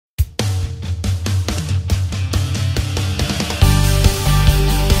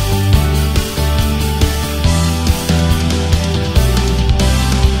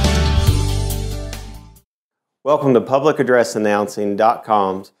Welcome to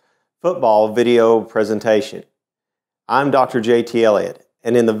PublicAddressAnnouncing.com's football video presentation. I'm Dr. J.T. Elliott,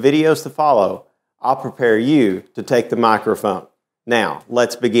 and in the videos to follow, I'll prepare you to take the microphone. Now,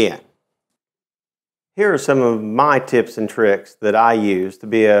 let's begin. Here are some of my tips and tricks that I use to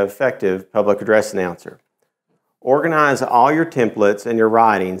be an effective public address announcer. Organize all your templates and your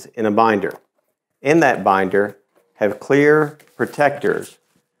writings in a binder. In that binder, have clear protectors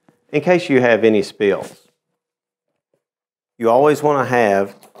in case you have any spills. You always want to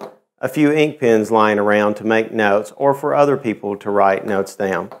have a few ink pens lying around to make notes or for other people to write notes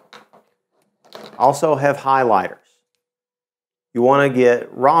down. Also have highlighters. You want to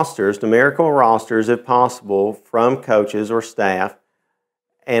get rosters, numerical rosters if possible, from coaches or staff,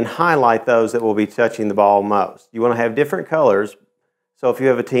 and highlight those that will be touching the ball most. You want to have different colors, so if you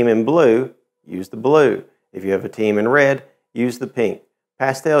have a team in blue, use the blue. If you have a team in red, use the pink.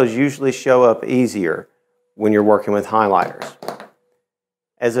 Pastels usually show up easier when you're working with highlighters.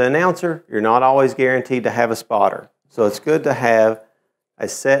 As an announcer, you're not always guaranteed to have a spotter, so it's good to have a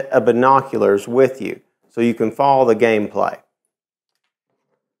set of binoculars with you so you can follow the gameplay.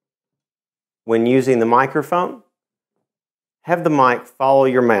 When using the microphone, have the mic follow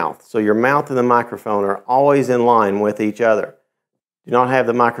your mouth, so your mouth and the microphone are always in line with each other. Do not have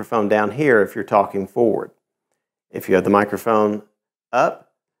the microphone down here if you're talking forward. If you have the microphone up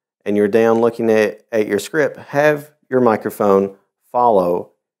and you're down looking at your script, have your microphone follow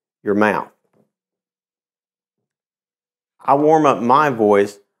your mouth. I warm up my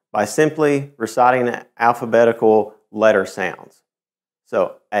voice by simply reciting alphabetical letter sounds.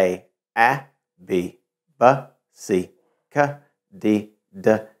 So A, B, B, C, K, D,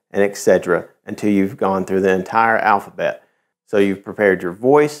 D, and etc. until you've gone through the entire alphabet. So you've prepared your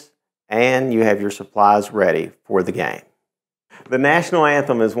voice and you have your supplies ready for the game. The national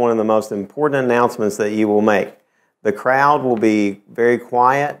anthem is one of the most important announcements that you will make. The crowd will be very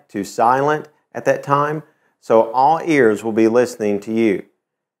quiet to silent at that time, so all ears will be listening to you.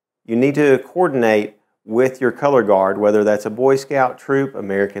 You need to coordinate with your color guard, whether that's a Boy Scout troop,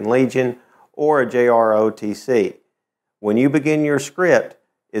 American Legion, or a JROTC. When you begin your script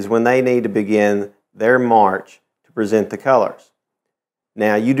is when they need to begin their march to present the colors.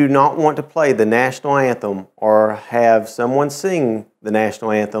 Now, you do not want to play the national anthem or have someone sing the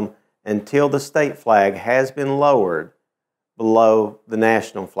national anthem until the state flag has been lowered below the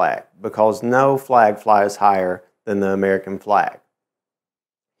national flag, because no flag flies higher than the American flag.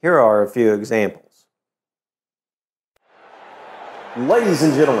 Here are a few examples. Ladies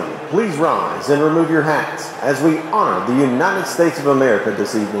and gentlemen, please rise and remove your hats as we honor the United States of America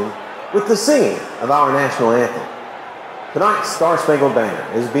this evening with the singing of our national anthem. Tonight's Star Spangled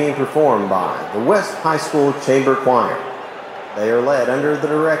Banner is being performed by the West High School Chamber Choir. They are led under the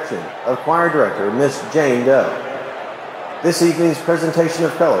direction of Choir Director Miss Jane Doe. This evening's presentation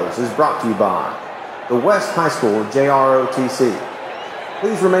of colors is brought to you by the West High School JROTC.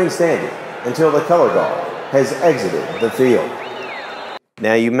 Please remain standing until the color guard has exited the field.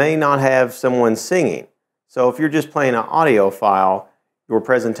 Now, you may not have someone singing, so if you're just playing an audio file, your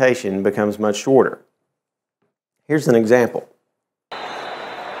presentation becomes much shorter. Here's an example.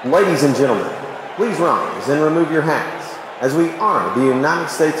 Ladies and gentlemen, please rise and remove your hats as we honor the United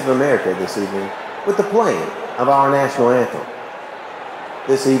States of America this evening with the playing of our national anthem.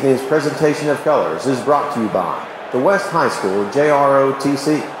 This evening's presentation of colors is brought to you by the West High School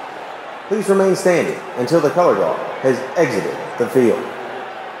JROTC. Please remain standing until the color guard has exited the field.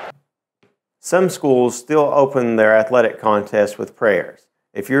 Some schools still open their athletic contests with prayers.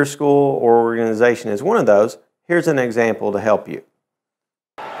 If your school or organization is one of those, here's an example to help you.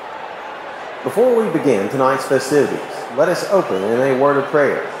 Before we begin tonight's festivities, let us open in a word of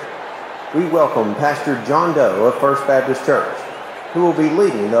prayer. We welcome Pastor John Doe of First Baptist Church, who will be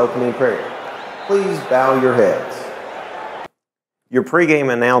leading the opening prayer. Please bow your heads. Your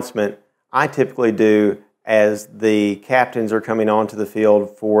pregame announcement I typically do as the captains are coming onto the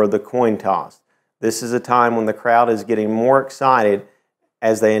field for the coin toss. This is a time when the crowd is getting more excited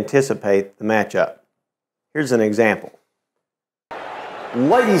as they anticipate the matchup. Here's an example.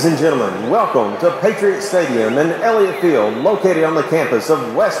 Ladies and gentlemen, welcome to Patriot Stadium and Elliott Field, located on the campus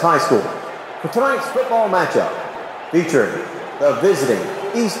of West High School, for tonight's football matchup featuring the visiting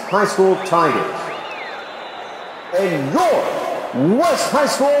East High School Tigers and your West High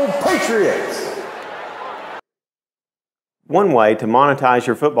School Patriots. One way to monetize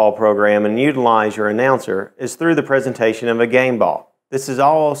your football program and utilize your announcer is through the presentation of a game ball. This is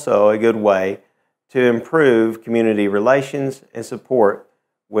also a good way to improve community relations and support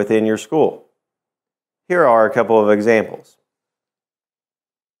within your school. Here are a couple of examples.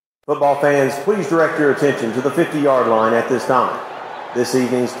 Football fans, please direct your attention to the 50-yard line at this time. This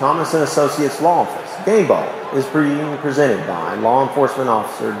evening's Thomas & Associates Law Office game ball is being presented by Law Enforcement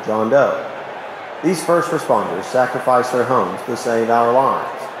Officer John Doe. These first responders sacrifice their homes to save our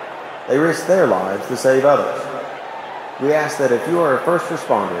lives. They risk their lives to save others. We ask that if you are a first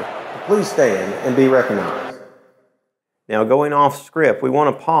responder, please stand and be recognized. Now, going off script, we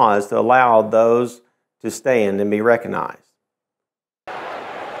want to pause to allow those to stand and be recognized.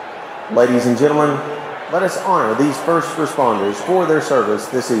 Ladies and gentlemen, let us honor these first responders for their service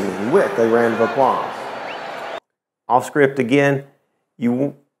this evening with a round of applause. Off script again,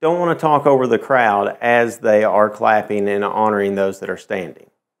 you don't want to talk over the crowd as they are clapping and honoring those that are standing.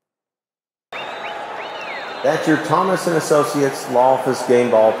 That's your Thomas & Associates Law Office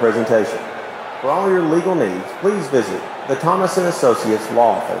game ball presentation. For all your legal needs, please visit the Thomas & Associates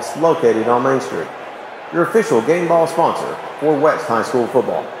Law Office located on Main Street, your official game ball sponsor for West High School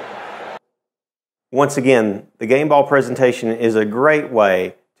football. Once again, the game ball presentation is a great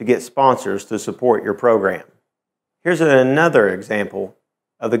way to get sponsors to support your program. Here's another example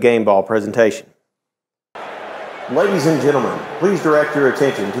of the game ball presentation. Ladies and gentlemen, please direct your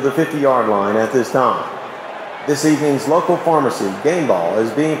attention to the 50-yard line at this time. This evening's local pharmacy game ball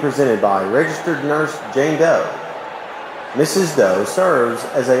is being presented by registered nurse Jane Doe. Mrs. Doe serves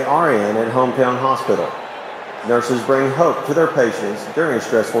as a RN at Hometown Hospital. Nurses bring hope to their patients during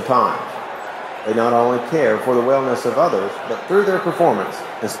stressful times. They not only care for the wellness of others, but through their performance,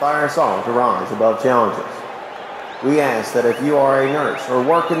 inspire us all to rise above challenges. We ask that if you are a nurse or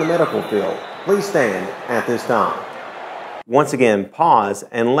work in the medical field, please stand at this time. Once again, pause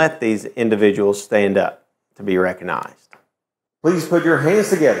and let these individuals stand up to be recognized. Please put your hands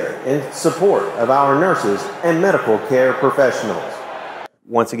together in support of our nurses and medical care professionals.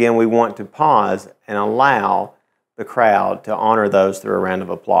 Once again, we want to pause and allow the crowd to honor those through a round of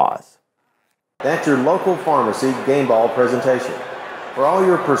applause. That's your local pharmacy game ball presentation. For all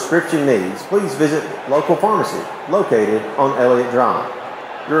your prescription needs, please visit local pharmacy located on Elliott Drive,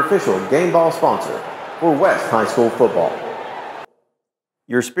 your official game ball sponsor for West High School football.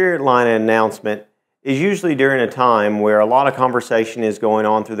 Your spirit line announcement is usually during a time where a lot of conversation is going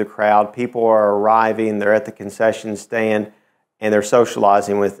on through the crowd. People are arriving, they're at the concession stand, and they're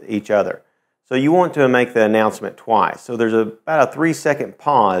socializing with each other. So you want to make the announcement twice. So there's about a 3-second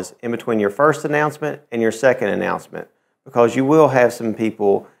pause in between your first announcement and your second announcement, because you will have some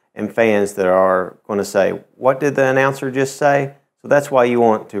people and fans that are going to say, what did the announcer just say? So that's why you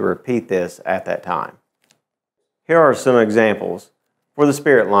want to repeat this at that time. Here are some examples for the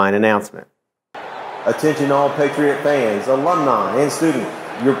spirit line announcement. Attention all Patriot fans, alumni, and students.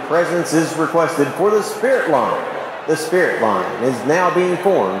 Your presence is requested for the Spirit Line. The Spirit Line is now being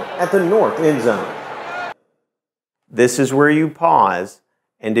formed at the north end zone. This is where you pause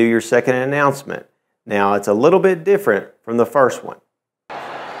and do your second announcement. Now, it's a little bit different from the first one.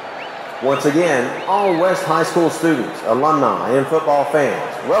 Once again, all West High School students, alumni, and football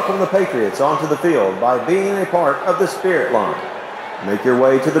fans, welcome the Patriots onto the field by being a part of the Spirit Line. Make your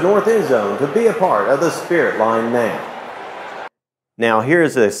way to the north end zone to be a part of the Spirit Line now. Now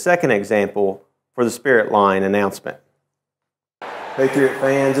here's a second example for the Spirit Line announcement. Patriot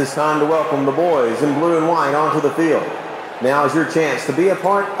fans, it's time to welcome the boys in blue and white onto the field. Now is your chance to be a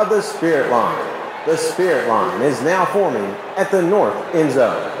part of the Spirit Line. The Spirit Line is now forming at the north end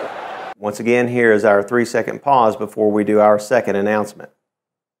zone. Once again, here is our 3-second pause before we do our second announcement.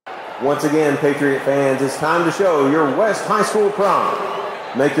 Once again, Patriot fans, it's time to show your West High School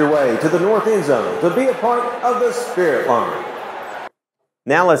pride. Make your way to the north end zone to be a part of the Spirit Line.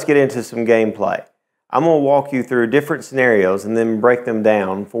 Now let's get into some gameplay. I'm going to walk you through different scenarios and then break them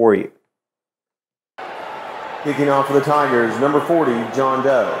down for you. Kicking off for the Tigers, number 40, John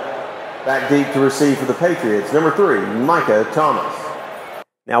Doe. Back deep to receive for the Patriots, number 3, Micah Thomas.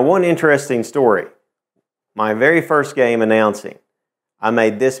 Now, one interesting story. My very first game announcing, I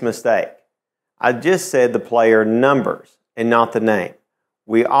made this mistake. I just said the player numbers and not the name.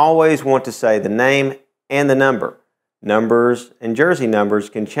 We always want to say the name and the number. Numbers and jersey numbers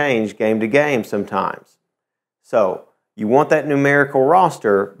can change game to game sometimes. So you want that numerical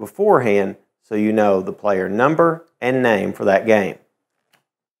roster beforehand so you know the player number and name for that game.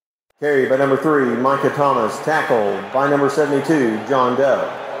 Carried by number 3, Micah Thomas, tackled by number 72, John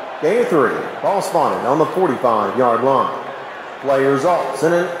Doe. Gain of 3, ball spotted on the 45-yard line. Play results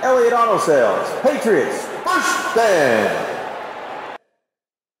in an Elliott Auto Sales Patriots first down.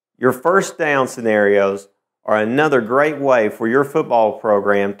 Your first down scenarios are another great way for your football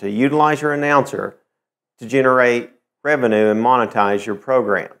program to utilize your announcer to generate revenue and monetize your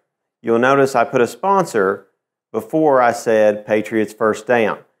program. You'll notice I put a sponsor before I said Patriots first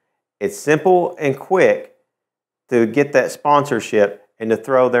down. It's simple and quick to get that sponsorship and to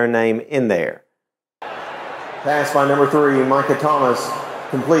throw their name in there. Pass by number 3, Micah Thomas,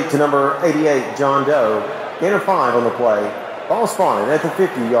 complete to number 88, John Doe. Gain of 5 on the play. Ball spotted at the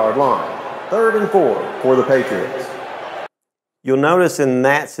 50-yard line. 3rd and 4 for the Patriots. You'll notice in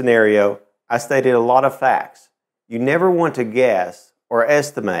that scenario, I stated a lot of facts. You never want to guess or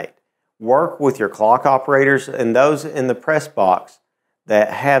estimate. Work with your clock operators and those in the press box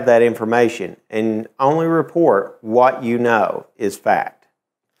that have that information, and only report what you know is fact.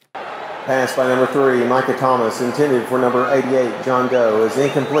 Pass by number 3, Micah Thomas, intended for number 88, John Doe, is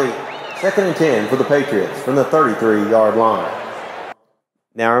incomplete. 2nd and 10 for the Patriots from the 33-yard line.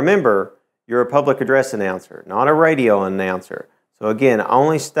 Now remember, you're a public address announcer, not a radio announcer. So again,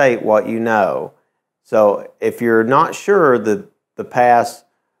 only state what you know. So if you're not sure that the pass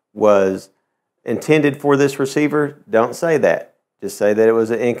was intended for this receiver, don't say that. Just say that it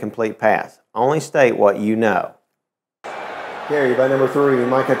was an incomplete pass. Only state what you know. Carry by number 3,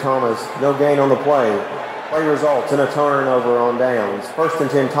 Micah Thomas. No gain on the play. Play results in a turnover on downs. 1st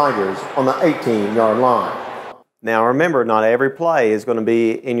and 10 Tigers on the 18-yard line. Now remember, not every play is going to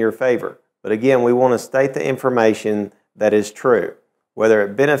be in your favor. But again, we want to state the information that is true, whether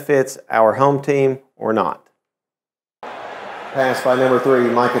it benefits our home team or not. Pass by number 3,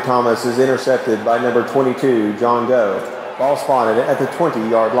 Micah Thomas, is intercepted by number 22, John Doe. Ball spotted at the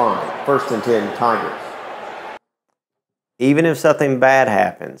 20-yard line. 1st and 10 Tigers. Even if something bad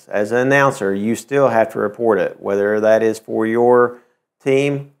happens, as an announcer, you still have to report it, whether that is for your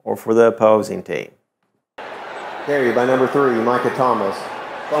team or for the opposing team. Carry by number 3, Micah Thomas.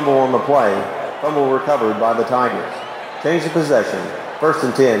 Fumble on the play. Fumble recovered by the Tigers. Change of possession. 1st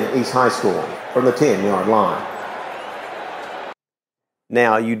and 10 East High School from the 10-yard line.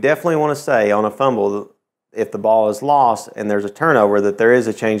 Now, you definitely want to say on a fumble, if the ball is lost and there's a turnover, that there is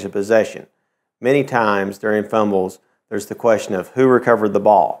a change of possession. Many times during fumbles, there's the question of who recovered the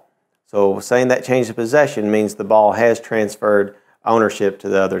ball. So saying that change of possession means the ball has transferred ownership to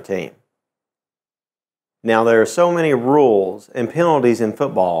the other team. Now, there are so many rules and penalties in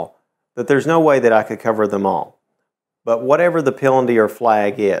football that there's no way that I could cover them all. But whatever the penalty or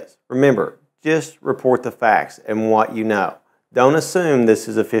flag is, remember, just report the facts and what you know. Don't assume this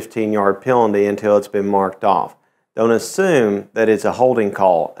is a 15-yard penalty until it's been marked off. Don't assume that it's a holding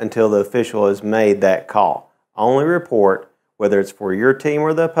call until the official has made that call. Only report, whether it's for your team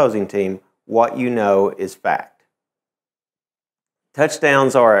or the opposing team, what you know is fact.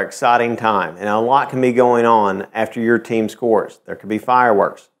 Touchdowns are an exciting time, and a lot can be going on after your team scores. There could be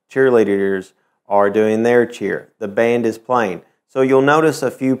fireworks. Cheerleaders are doing their cheer. The band is playing. So you'll notice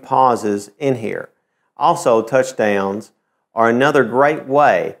a few pauses in here. Also, touchdowns are another great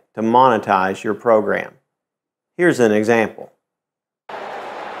way to monetize your program. Here's an example.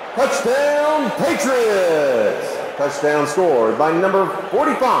 Touchdown Patriots! Touchdown scored by number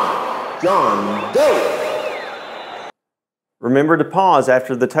 45, John Doe. Remember to pause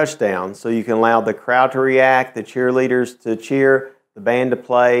after the touchdown so you can allow the crowd to react, the cheerleaders to cheer, the band to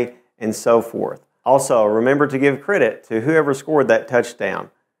play, and so forth. Also, remember to give credit to whoever scored that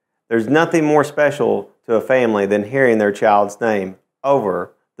touchdown. There's nothing more special to a family than hearing their child's name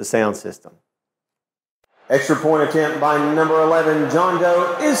over the sound system. Extra point attempt by number 11, John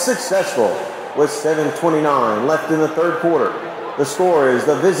Doe, is successful with 7:29 left in the 3rd quarter. The score is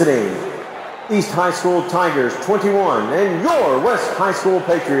the visiting East High School Tigers 21 and your West High School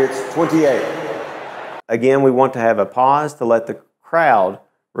Patriots 28. Again, we want to have a pause to let the crowd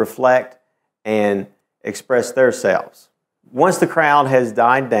reflect and express themselves. Once the crowd has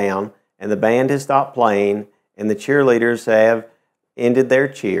died down and the band has stopped playing and the cheerleaders have ended their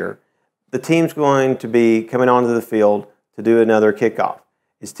cheer, the team's going to be coming onto the field to do another kickoff.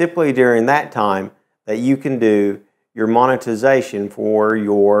 It's typically during that time that you can do your monetization for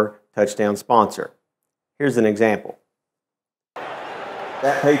your touchdown sponsor. Here's an example.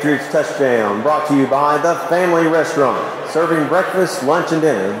 That Patriots touchdown brought to you by the Family Restaurant. Serving breakfast, lunch, and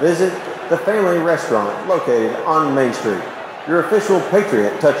dinner. Visit the Family Restaurant located on Main Street. Your official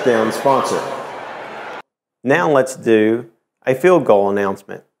Patriot touchdown sponsor. Now let's do a field goal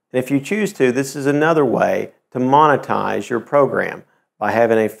announcement. And if you choose to, this is another way to monetize your program by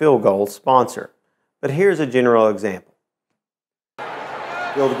having a field goal sponsor. But here's a general example.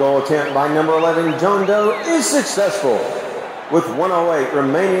 Field goal attempt by number 11, John Doe, is successful. With 1:08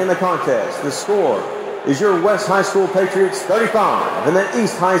 remaining in the contest, the score is your West High School Patriots 35 and the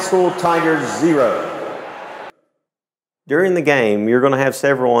East High School Tigers 0. During the game, you're going to have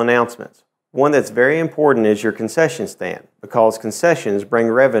several announcements. One that's very important is your concession stand, because concessions bring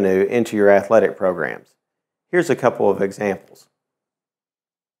revenue into your athletic programs. Here's a couple of examples.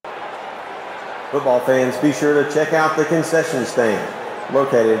 Football fans, be sure to check out the concession stand.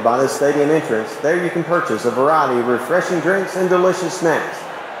 Located by the stadium entrance, there you can purchase a variety of refreshing drinks and delicious snacks.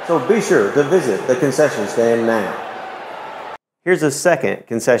 So be sure to visit the concession stand now. Here's a second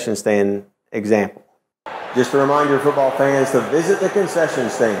concession stand example. Just a reminder, football fans, to visit the concession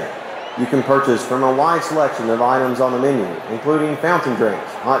stand. You can purchase from a wide selection of items on the menu, including fountain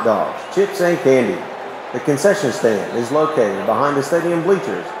drinks, hot dogs, chips, and candy. The concession stand is located behind the stadium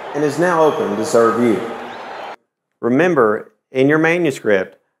bleachers and is now open to serve you. Remember, in your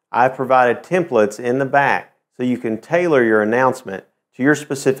manuscript, I've provided templates in the back so you can tailor your announcement to your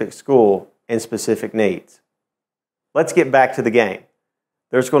specific school and specific needs. Let's get back to the game.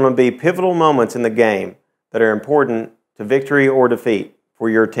 There's going to be pivotal moments in the game that are important to victory or defeat for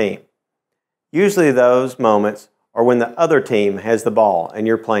your team. Usually those moments are when the other team has the ball and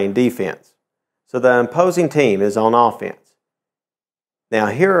you're playing defense. So the opposing team is on offense. Now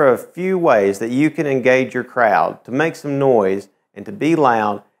here are a few ways that you can engage your crowd to make some noise and to be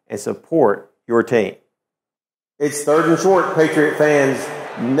loud and support your team. It's 3rd and short, Patriot fans.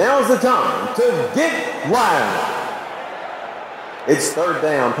 Now's the time to get loud. It's 3rd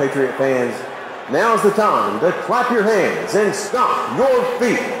down, Patriot fans. Now's the time to clap your hands and stomp your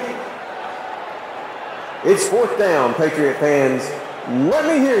feet. It's 4th down, Patriot fans. Let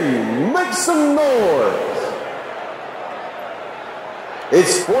me hear you make some noise.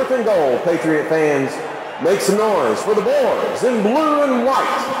 It's 4th and goal, Patriot fans. Make some noise for the boys in blue and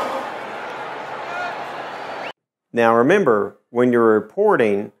white. Now remember, when you're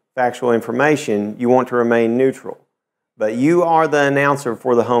reporting factual information, you want to remain neutral. But you are the announcer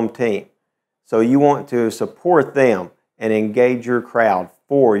for the home team. So you want to support them and engage your crowd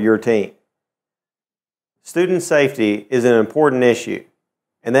for your team. Student safety is an important issue,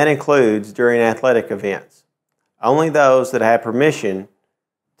 and that includes during athletic events. Only those that have permission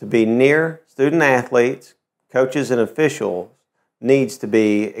to be near student athletes, coaches, and officials needs to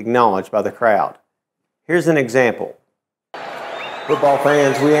be acknowledged by the crowd. Here's an example. Football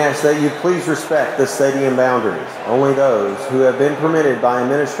fans, we ask that you please respect the stadium boundaries. Only those who have been permitted by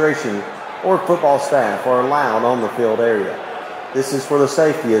administration or football staff are allowed on the field area. This is for the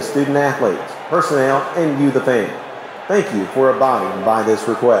safety of student athletes, personnel, and you, the fan. Thank you for abiding by this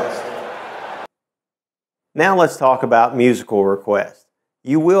request. Now let's talk about musical requests.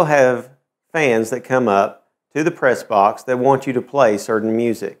 You will have fans that come up to the press box that want you to play certain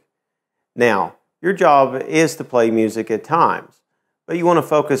music. Now, your job is to play music at times, but you want to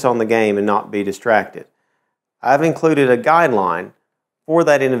focus on the game and not be distracted. I've included a guideline for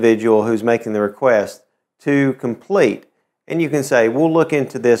that individual who's making the request to complete, and you can say, we'll look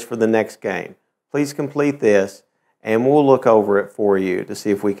into this for the next game. Please complete this, and we'll look over it for you to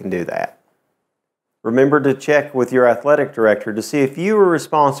see if we can do that. Remember to check with your athletic director to see if you are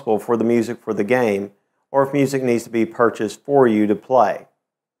responsible for the music for the game or if music needs to be purchased for you to play.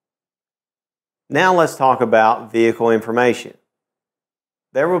 Now let's talk about vehicle information.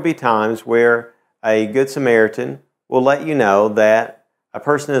 There will be times where a Good Samaritan will let you know that a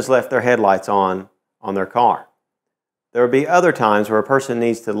person has left their headlights on their car. There will be other times where a person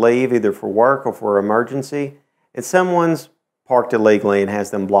needs to leave either for work or for emergency and someone's parked illegally and has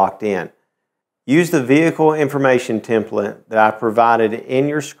them blocked in. Use the vehicle information template that I provided in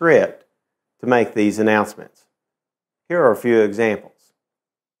your script to make these announcements. Here are a few examples.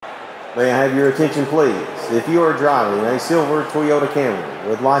 May I have your attention, please? If you are driving a silver Toyota Camry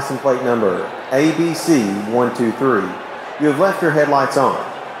with license plate number ABC123, you have left your headlights on.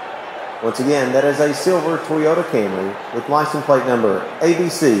 Once again, that is a silver Toyota Camry with license plate number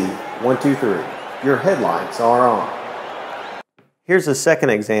ABC123. Your headlights are on. Here's a second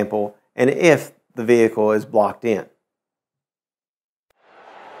example, and if the vehicle is blocked in.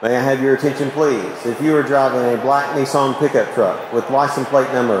 May I have your attention, please? If you are driving a black Nissan pickup truck with license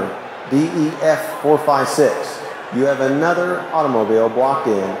plate number DEF456, you have another automobile blocked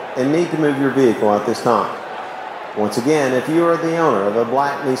in and need to move your vehicle at this time. Once again, if you are the owner of a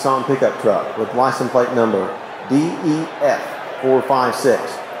black Nissan pickup truck with license plate number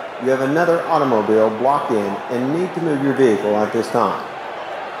DEF456, you have another automobile blocked in and need to move your vehicle at this time.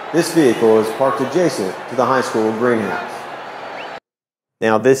 This vehicle is parked adjacent to the high school greenhouse.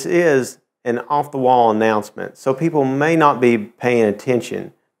 Now this is an off-the-wall announcement, so people may not be paying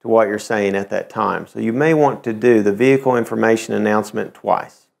attention to what you're saying at that time. So you may want to do the vehicle information announcement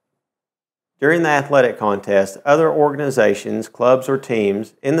twice. During the athletic contest, other organizations, clubs, or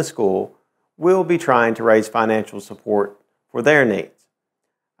teams in the school will be trying to raise financial support for their needs.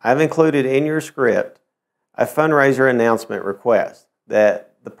 I've included in your script a fundraiser announcement request that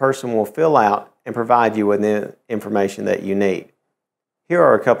the person will fill out and provide you with the information that you need. Here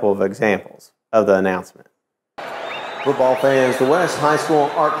are a couple of examples. of the announcement. Football fans, the West High School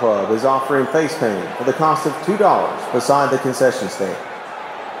Art Club is offering face painting for the cost of $2 beside the concession stand.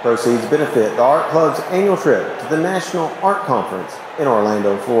 Proceeds benefit the Art Club's annual trip to the National Art Conference in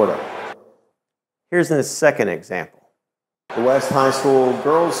Orlando, Florida. Here's a second example. The West High School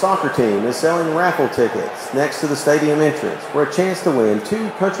girls soccer team is selling raffle tickets next to the stadium entrance for a chance to win 2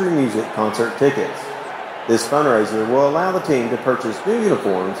 country music concert tickets. This fundraiser will allow the team to purchase new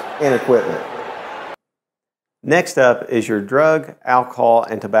uniforms and equipment. Next up is your drug, alcohol,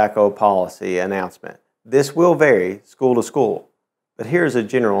 and tobacco policy announcement. This will vary school to school, but here's a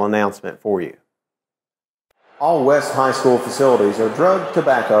general announcement for you. All West High School facilities are drug,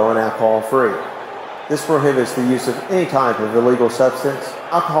 tobacco, and alcohol free. This prohibits the use of any type of illegal substance,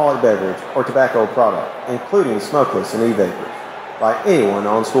 alcoholic beverage, or tobacco product, including smokeless and e-vapors, by anyone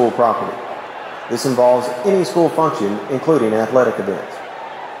on school property. This involves any school function, including athletic events.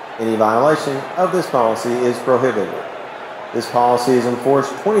 Any violation of this policy is prohibited. This policy is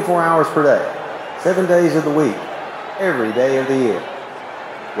enforced 24 hours per day, 7 days of the week, every day of the year.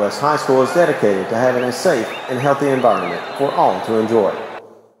 West High School is dedicated to having a safe and healthy environment for all to enjoy.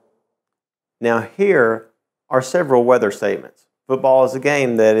 Now here are several weather statements. Football is a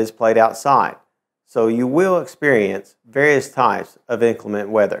game that is played outside, so you will experience various types of inclement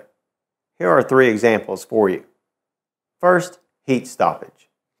weather. Here are 3 examples for you. First, heat stoppage.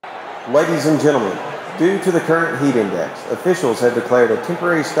 Ladies and gentlemen, due to the current heat index, officials have declared a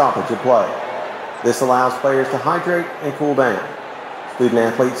temporary stoppage of play. This allows players to hydrate and cool down.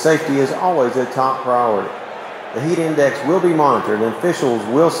 Student-athlete safety is always a top priority. The heat index will be monitored and officials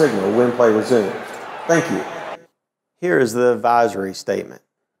will signal when play resumes. Thank you. Here is the advisory statement.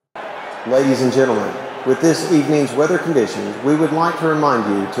 Ladies and gentlemen, with this evening's weather conditions, we would like to remind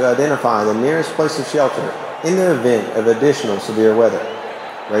you to identify the nearest place of shelter in the event of additional severe weather.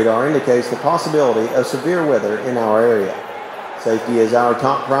 Radar indicates the possibility of severe weather in our area. Safety is our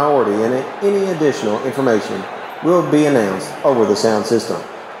top priority, and any additional information will be announced over the sound system.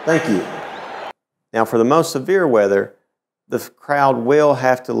 Thank you. Now for the most severe weather, the crowd will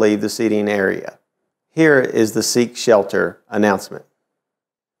have to leave the seating area. Here is the Seek Shelter announcement.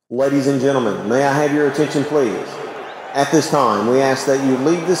 Ladies and gentlemen, may I have your attention please? At this time, we ask that you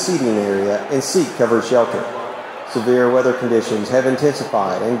leave the seating area and seek covered shelter. Severe weather conditions have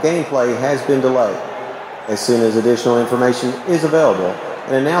intensified and gameplay has been delayed. As soon as additional information is available,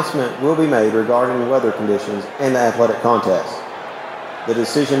 an announcement will be made regarding weather conditions and the athletic contest. The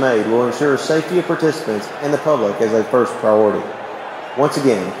decision made will ensure safety of participants and the public as a first priority. Once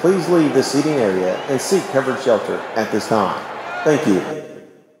again, please leave the seating area and seek covered shelter at this time. Thank you.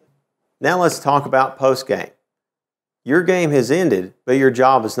 Now let's talk about post-game. Your game has ended, but your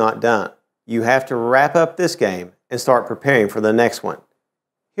job is not done. You have to wrap up this game and start preparing for the next one.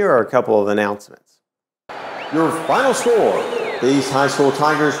 Here are a couple of announcements. Your final score, the East High School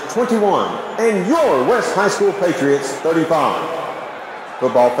Tigers 21 and your West High School Patriots 35.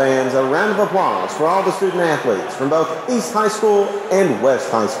 Football fans, a round of applause for all the student athletes from both East High School and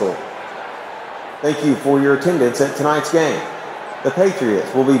West High School. Thank you for your attendance at tonight's game. The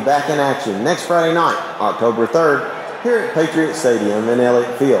Patriots will be back in action next Friday night, October 3rd, here at Patriot Stadium in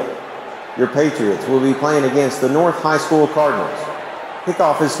Elliott Field. Your Patriots will be playing against the North High School Cardinals.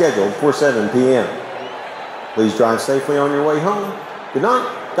 Kickoff is scheduled for 7 p.m. Please drive safely on your way home. Good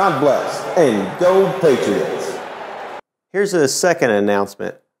night, God bless, and go Patriots. Here's a second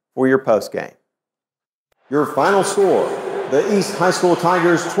announcement for your postgame. Your final score, the East High School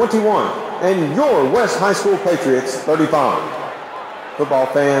Tigers 21 and your West High School Patriots 35. Football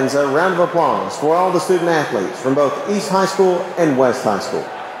fans, a round of applause for all the student athletes from both East High School and West High School.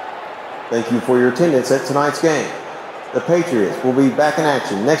 Thank you for your attendance at tonight's game. The Patriots will be back in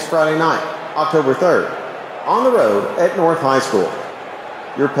action next Friday night, October 3rd, on the road at North High School.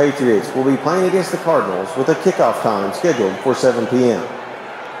 Your Patriots will be playing against the Cardinals with a kickoff time scheduled for 7 p.m.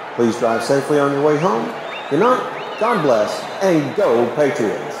 Please drive safely on your way home. Good night, God bless, and go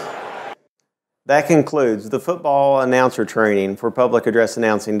Patriots. That concludes the football announcer training for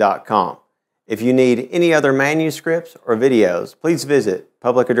publicaddressannouncing.com. If you need any other manuscripts or videos, please visit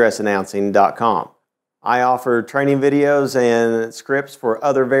publicaddressannouncing.com. I offer training videos and scripts for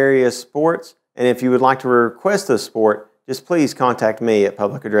other various sports, and if you would like to request a sport, just please contact me at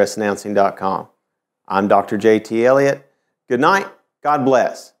publicaddressannouncing.com. I'm Dr. J.T. Elliott. Good night, God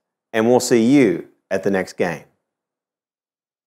bless, and we'll see you at the next game.